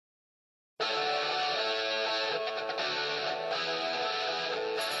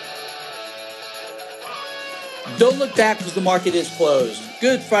Don't look back because the market is closed.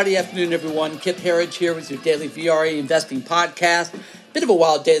 Good Friday afternoon, everyone. Kip Herriage here with your daily VRA investing podcast. Bit of a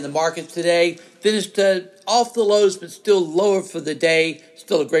wild day in the markets today. Finished off the lows, but still lower for the day.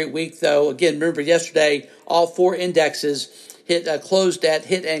 Still a great week, though. Again, remember yesterday, all four indexes hit and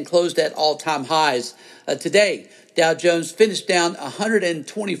closed at all-time highs. Today, Dow Jones finished down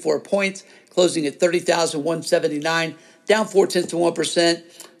 124 points, closing at 30,179, down 0.4%.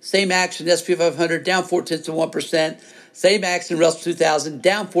 Same action, S&P 500, down 0.4%. Same action, Russell 2000,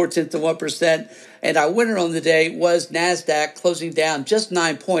 down 0.4%. And our winner on the day was NASDAQ, closing down just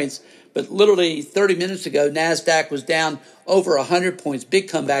 9 points. But literally 30 minutes ago, NASDAQ was down over 100 points. Big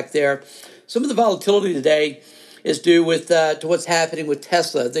comeback there. Some of the volatility today is due to what's happening with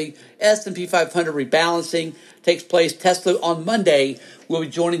Tesla. The S&P 500 rebalancing takes place. Tesla on Monday will be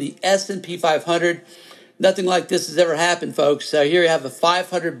joining the S&P 500. Nothing like this has ever happened, folks. So here you have a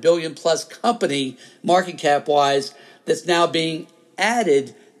 $500 billion plus company, market cap wise, that's now being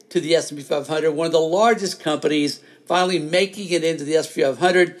added to the S&P 500. One of the largest companies finally making it into the S&P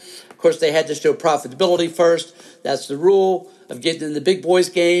 500. Of course, they had to show profitability first. That's the rule of getting in the big boys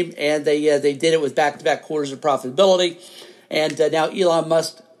game, and they did it with back-to-back quarters of profitability. And now Elon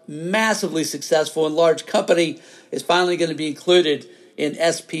Musk, massively successful and large company, is finally going to be included in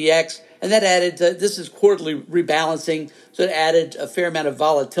SPX. And that added, this is quarterly rebalancing, so it added a fair amount of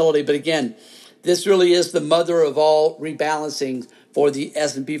volatility. But again, this really is the mother of all rebalancing for the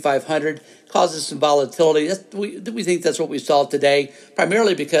S&P 500. Causes some volatility. We think that's what we saw today,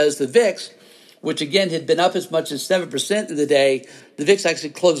 primarily because the VIX, which again had been up as much as 7% in the day, the VIX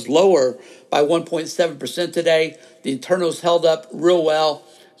actually closed lower by 1.7% today. The internals held up real well.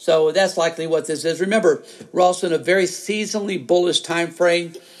 So that's likely what this is. Remember, we're also in a very seasonally bullish time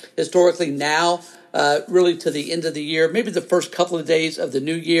frame. Historically now, really to the end of the year, maybe the first couple of days of the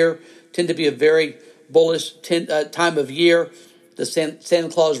new year tend to be a very bullish time of year, the Santa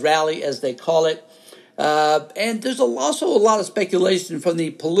Claus rally, as they call it. And there's also a lot of speculation from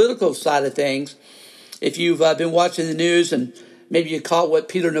the political side of things. If you've been watching the news and maybe you caught what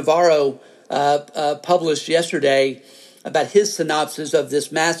Peter Navarro published yesterday about his synopsis of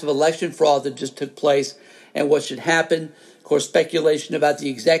this massive election fraud that just took place and what should happen. Of course, speculation about the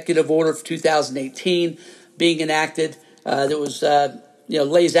executive order for 2018 being enacted that was,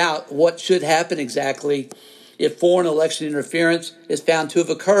 lays out what should happen exactly if foreign election interference is found to have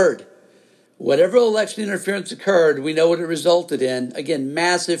occurred. Whatever election interference occurred, we know what it resulted in. Again,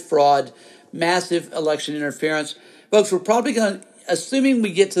 massive fraud, massive election interference. Folks, we're probably going to, assuming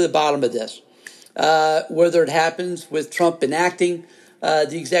we get to the bottom of this, whether it happens with Trump enacting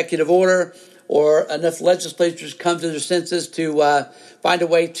the executive order or enough legislatures come to their senses to find a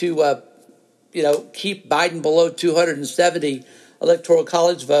way to, keep Biden below 270 electoral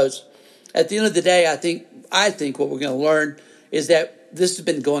college votes. At the end of the day, I think what we're going to learn is that this has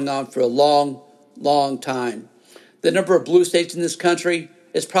been going on for a long, long time. The number of blue states in this country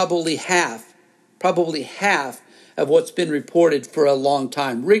is probably half of what's been reported for a long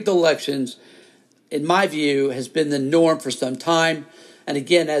time. Rigged elections, in my view, has been the norm for some time. And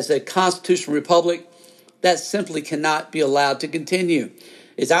again, as a constitutional republic, that simply cannot be allowed to continue.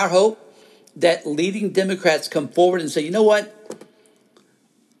 It's our hope that leading Democrats come forward and say, you know what?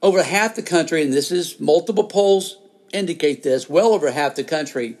 Over half the country, and this is multiple polls indicate this, well over half the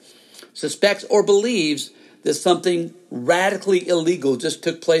country suspects or believes that something radically illegal just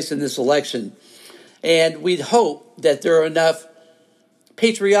took place in this election. And we'd hope that there are enough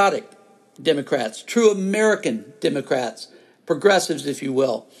patriotic Democrats, true American Democrats, progressives, if you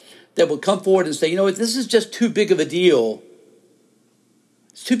will, that will come forward and say, you know what, this is just too big of a deal.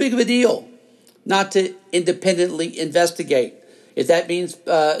 It's too big of a deal not to independently investigate. If that means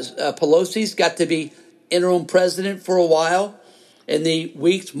Pelosi's got to be interim president for a while in the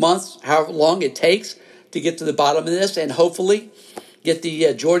weeks, months, however long it takes to get to the bottom of this and hopefully get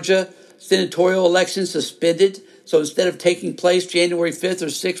the Georgia senatorial election suspended. So instead of taking place January 5th or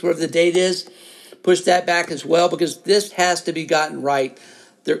 6th, whatever the date is, push that back as well, because this has to be gotten right.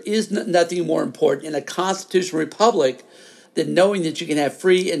 There is nothing more important in a constitutional republic than knowing that you can have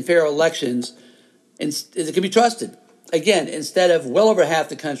free and fair elections and it can be trusted. Again, instead of well over half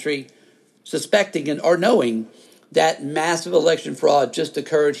the country suspecting or knowing that massive election fraud just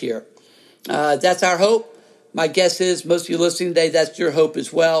occurred here. That's our hope. My guess is most of you listening today, that's your hope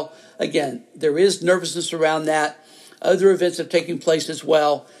as well. Again, there is nervousness around that. Other events have taken place as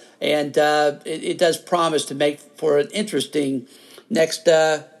well. And it does promise to make for an interesting next,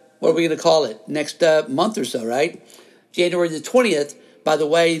 what are we going to call it, next month or so, right? January the 20th, by the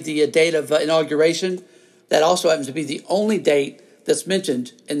way, the date of inauguration, that also happens to be the only date that's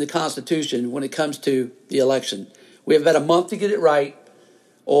mentioned in the Constitution when it comes to the election. We have about a month to get it right,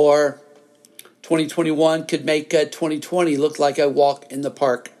 or 2021 could make 2020 look like a walk in the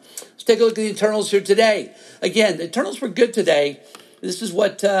park. Let's take a look at the internals here today. Again, the internals were good today. This is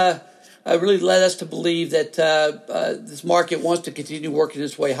what really led us to believe that this market wants to continue working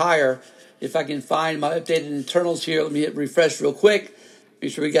its way higher. If I can find my updated internals here, let me hit refresh real quick.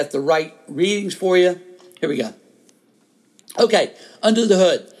 Make sure we got the right readings for you. Here we go. Okay, under the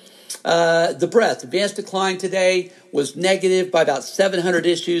hood. The breadth. Advanced decline today was negative by about 700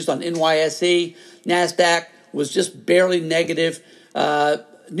 issues on NYSE. NASDAQ was just barely negative.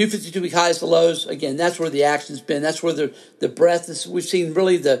 New 52-week highs to lows. Again, that's where the action's been. That's where the breadth is. We've seen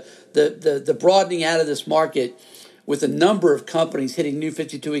really the broadening out of this market with a number of companies hitting new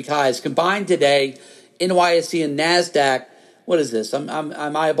 52-week highs. Combined today, NYSE and NASDAQ, what is this? I'm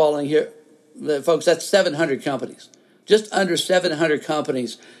eyeballing here. Folks, that's 700 companies. Just under 700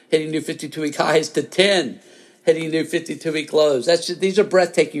 companies hitting new 52-week highs to 10 hitting new 52-week lows. These are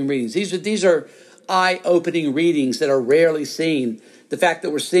breathtaking readings. These are eye-opening readings that are rarely seen. The fact that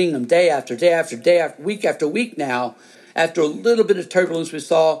we're seeing them day after day after day, after week now, after a little bit of turbulence we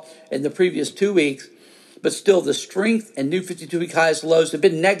saw in the previous 2 weeks, but still the strength and new 52-week highs to lows have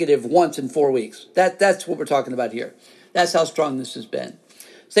been negative once in 4 weeks. That's what we're talking about here. That's how strong this has been.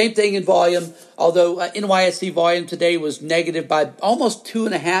 Same thing in volume, although NYSE volume today was negative by almost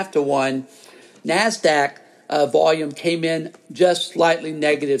 2.5 to 1. NASDAQ volume came in just slightly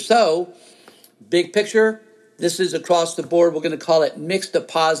negative. So, big picture, this is across the board. We're going to call it mixed to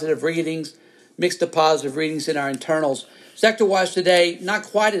positive readings. Mixed to positive readings in our internals. Sector-wise today, not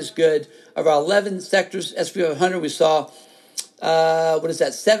quite as good. Of our 11 sectors, S&P 500, we saw,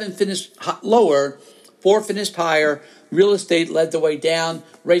 7 finished lower, 4 finished higher. Real estate led the way down.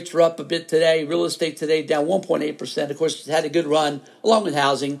 Rates are up a bit today. Real estate today down 1.8%. Of course, it's had a good run along with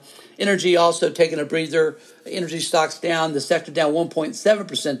housing. Energy also taking a breather. Energy stocks down. The sector down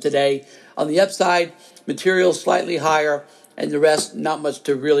 1.7% today. On the upside, materials slightly higher, and the rest not much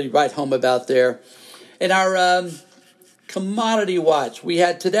to really write home about there. In our commodity watch, we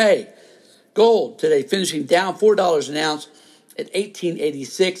had today gold today finishing down $4 an ounce at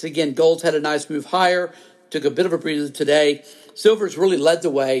 $18.86. Again, gold's had a nice move higher. Took a bit of a breather today. Silver's really led the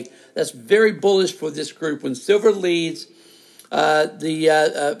way. That's very bullish for this group. When silver leads,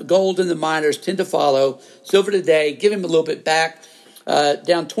 the gold and the miners tend to follow. Silver today, give him a little bit back,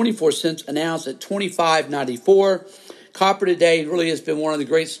 down 24 cents an ounce at $25.94. Copper today really has been one of the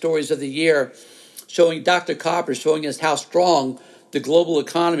great stories of the year, Dr. Copper showing us how strong the global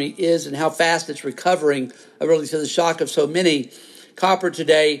economy is and how fast it's recovering, really to the shock of so many. Copper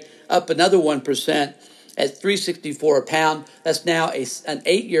today up another 1%. At $3.64 a pound. That's now an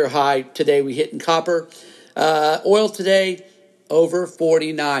 8-year high today we hit in copper. Oil today, over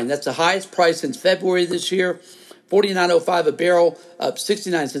 $49. That's the highest price since February this year. $49.05 a barrel, up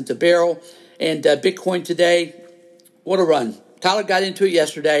 69 cents a barrel. And Bitcoin today, what a run. Tyler got into it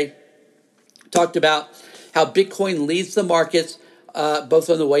yesterday. Talked about how Bitcoin leads the markets, both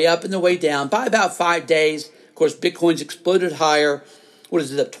on the way up and the way down, by about 5 days. Of course, Bitcoin's exploded higher. What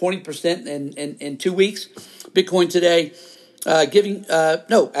is it, up 20% in 2 weeks? Bitcoin today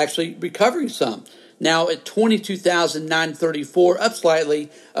recovering some. Now at 22,934, up slightly,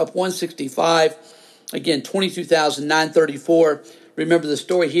 up 165. Again, 22,934. Remember, the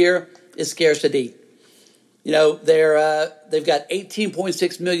story here is scarcity. You know, they've got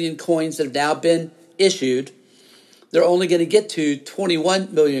 18.6 million coins that have now been issued. They're only going to get to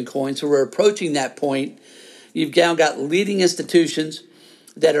 21 million coins, so we're approaching that point. You've now got leading institutions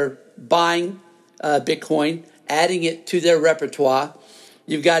that are buying Bitcoin, adding it to their repertoire.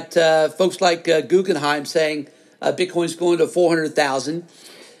 You've got folks like Guggenheim saying Bitcoin's going to 400,000.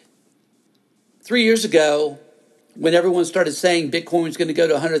 3 years ago, when everyone started saying Bitcoin was going to go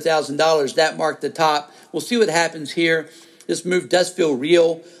to $100,000, that marked the top. We'll see what happens here. This move does feel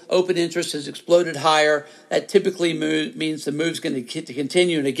real. Open interest has exploded higher. That typically means the move's going to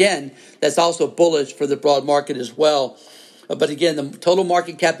continue. And again, that's also bullish for the broad market as well. But again, the total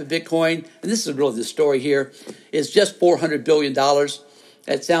market cap of Bitcoin, and this is really the story here, is just $400 billion.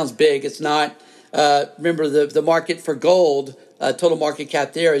 That sounds big. It's not. Remember, the market for gold, total market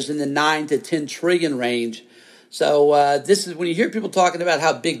cap there is in the 9 to 10 trillion range. So this is when you hear people talking about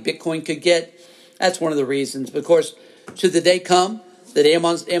how big Bitcoin could get, that's one of the reasons. But of course, should the day come that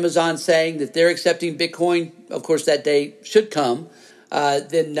Amazon's saying that they're accepting Bitcoin, of course that day should come,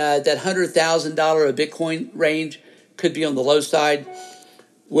 then that $100,000 a Bitcoin range could be on the low side.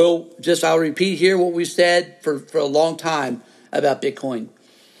 I'll repeat here what we said for a long time about Bitcoin.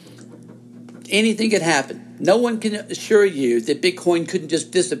 anything could happen. No one can assure you that Bitcoin couldn't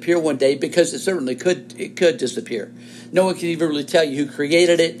just disappear one day, because it certainly could. It could disappear. No one can even really tell you who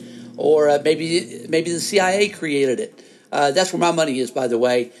created it, or maybe the CIA created it. That's where my money is, by the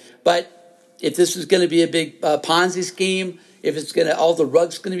way. But if this is going to be a big Ponzi scheme, if it's all the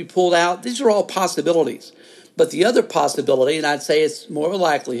rug's going to be pulled out, these are all possibilities. But the other possibility, and I'd say it's more of a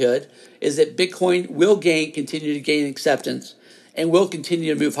likelihood, is that Bitcoin will continue to gain acceptance and will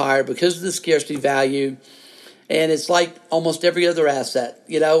continue to move higher because of the scarcity value. And it's like almost every other asset.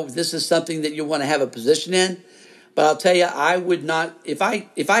 This is something that you want to have a position in. But I'll tell you, I would not, if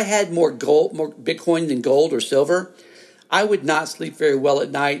I had more Bitcoin than gold or silver, I would not sleep very well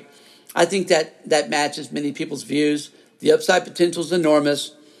at night. I think that matches many people's views. The upside potential is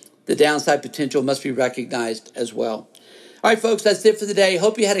enormous. The downside potential must be recognized as well. All right, folks, that's it for the day.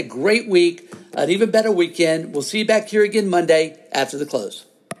 Hope you had a great week, an even better weekend. We'll see you back here again Monday after the close.